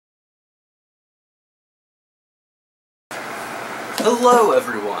Hello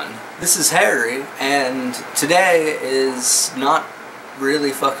everyone, this is Harry, and today is not really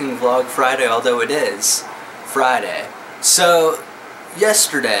fucking Vlog Friday, although it is Friday. So,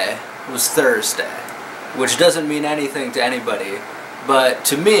 yesterday was Thursday, which doesn't mean anything to anybody, but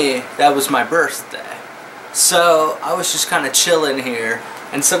to me, that was my birthday. So, I was just kind of chilling here,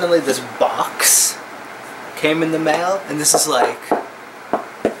 and suddenly this box came in the mail, and this is like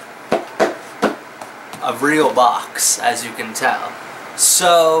a real box, as you can tell.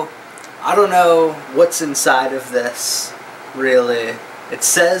 So, I don't know what's inside of this, really. It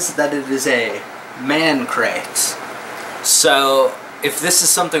says that it is a man crate. So, if this is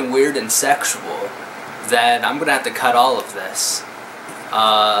something weird and sexual, then I'm gonna have to cut all of this.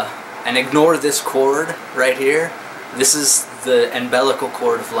 And ignore this cord right here. This is the umbilical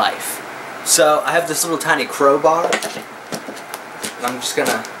cord of life. So, I have this little tiny crowbar, and I'm just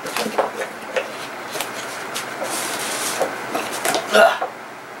gonna...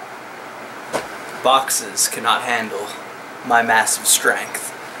 Boxes cannot handle my massive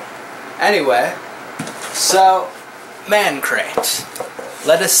strength. Anyway, so, man crate.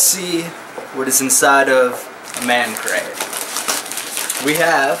 Let us see what is inside of a man crate. We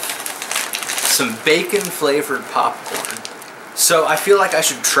have some bacon flavored popcorn. So I feel like I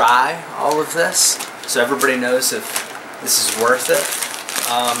should try all of this so everybody knows if this is worth it.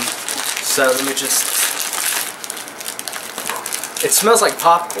 So let me just... It smells like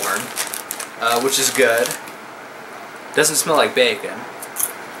popcorn, which is good. Doesn't smell like bacon.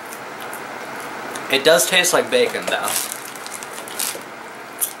 It does taste like bacon, though.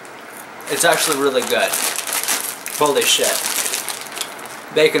 It's actually really good. Holy shit.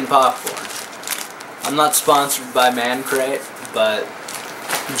 Bacon popcorn. I'm not sponsored by Man Crate, but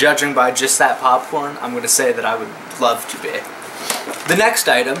judging by just that popcorn, I'm going to say that I would love to be. The next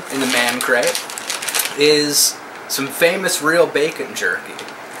item in the Man Crate is some famous real bacon jerky.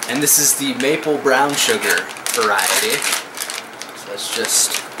 And this is the maple brown sugar variety. So let's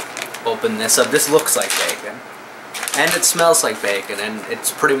just open this up. This looks like bacon. And it smells like bacon, and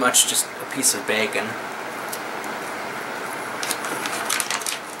it's pretty much just a piece of bacon.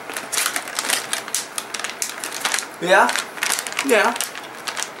 Yeah.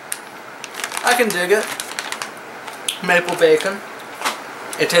 I can dig it. Maple bacon.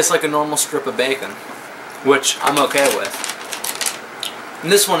 It tastes like a normal strip of bacon, which I'm okay with.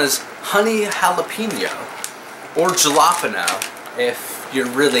 And this one is honey jalapeno, or jalapeno, if you're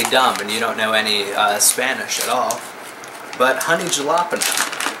really dumb and you don't know any Spanish at all. But honey jalapeno.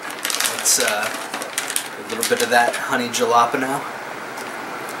 It's a little bit of that honey jalapeno.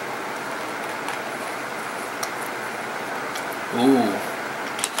 Ooh.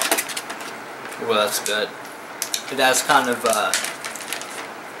 Well, that's good. It has kind of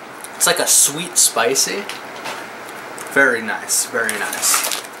it's like a sweet spicy. Very nice, very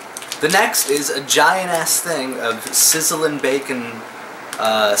nice. The next is a giant-ass thing of sizzling bacon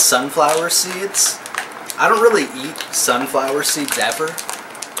sunflower seeds. I don't really eat sunflower seeds ever,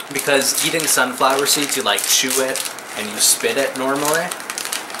 because eating sunflower seeds, you like chew it and you spit it normally.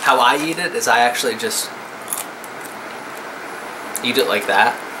 How I eat it is I actually just eat it like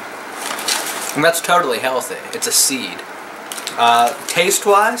that. And that's totally healthy. It's a seed.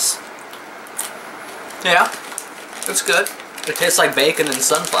 Taste-wise, yeah. It's good. It tastes like bacon and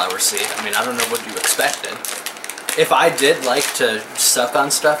sunflower seed. I mean, I don't know what you expected. If I did like to suck on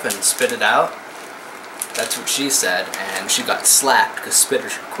stuff and spit it out, that's what she said, and she got slapped because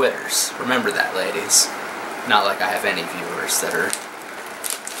spitters are quitters. Remember that, ladies. Not like I have any viewers that are...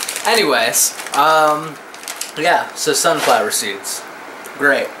 Anyways, yeah, so sunflower seeds.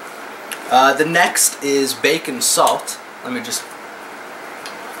 Great. The next is bacon salt. Let me just...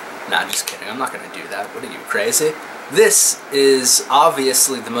 Nah, just kidding. I'm not going to do that. What are you, crazy? This is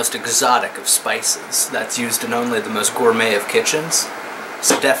obviously the most exotic of spices that's used in only the most gourmet of kitchens.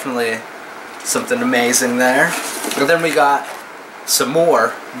 So definitely something amazing there. And then we got some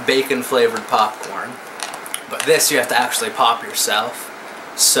more bacon-flavored popcorn. But this you have to actually pop yourself.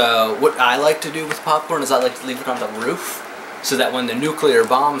 So what I like to do with popcorn is I like to leave it on the roof so that when the nuclear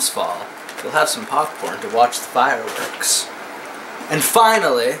bombs fall, you'll have some popcorn to watch the fireworks. And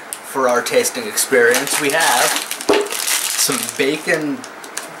finally, for our tasting experience, we have some bacon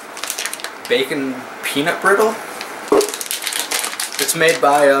peanut brittle. It's made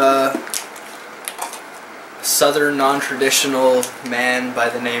by a southern non-traditional man by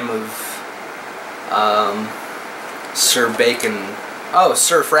the name of Sir Bacon. Oh,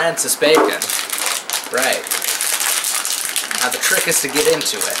 Sir Francis Bacon. Right. Now the trick is to get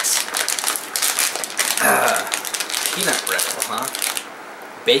into it. Peanut brittle, huh?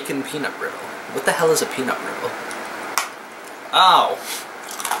 Bacon peanut brittle. What the hell is a peanut brittle? Ow.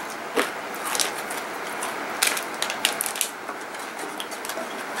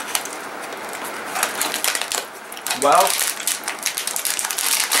 Well,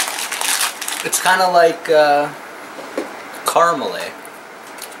 it's kind of like caramely.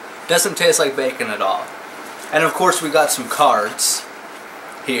 Doesn't taste like bacon at all. And of course we got some cards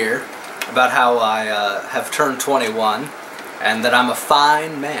here about how I have turned 21 and that I'm a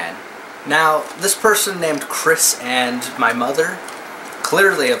fine man. Now, this person named Chris and my mother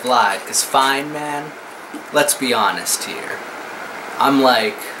clearly have lied, because fine man, let's be honest here. I'm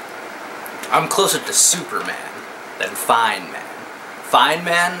closer to Superman than fine man. Fine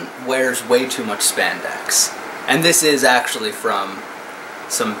man wears way too much spandex. And this is actually from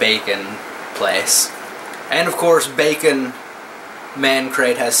some bacon place. And of course, Bacon Man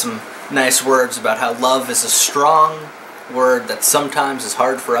Crate has some nice words about how love is a strong word that sometimes is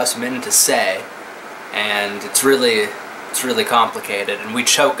hard for us men to say, and it's really complicated, and we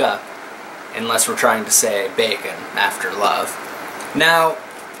choke up unless we're trying to say bacon after love. Now,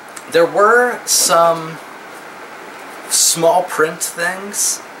 there were some small print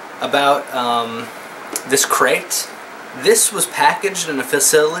things about this crate. This was packaged in a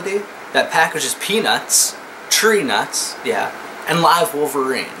facility that packages peanuts, tree nuts, yeah, and live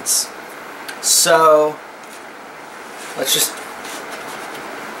wolverines. So, let's just...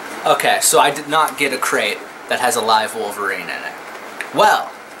 Okay, so I did not get a crate that has a live wolverine in it.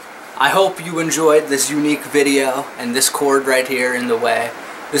 Well, I hope you enjoyed this unique video and this cord right here in the way.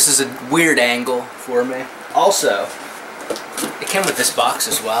 This is a weird angle for me. Also, it came with this box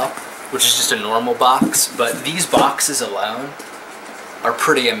as well, which is just a normal box, but these boxes alone are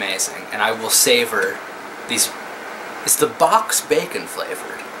pretty amazing, and I will savor these. Is the box bacon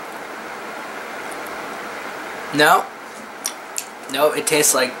flavored? No. No, it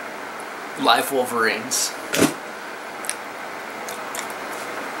tastes like live wolverines.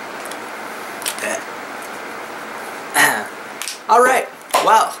 Alright,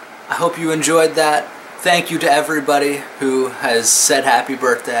 well, I hope you enjoyed that. Thank you to everybody who has said happy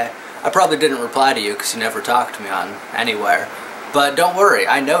birthday. I probably didn't reply to you because you never talked to me on anywhere. But don't worry,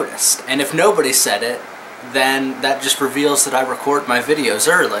 I noticed. And if nobody said it, then that just reveals that I record my videos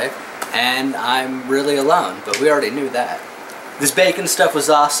early and I'm really alone. But we already knew that. This bacon stuff was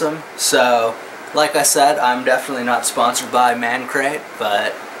awesome, so like I said, I'm definitely not sponsored by Man Crate,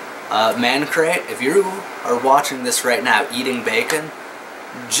 but Man Crate, if you are watching this right now eating bacon,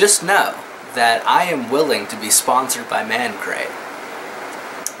 just know that I am willing to be sponsored by Man Crate.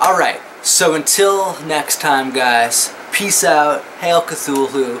 Alright, so until next time guys, peace out, Hail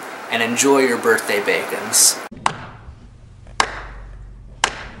Cthulhu, and enjoy your birthday bacons.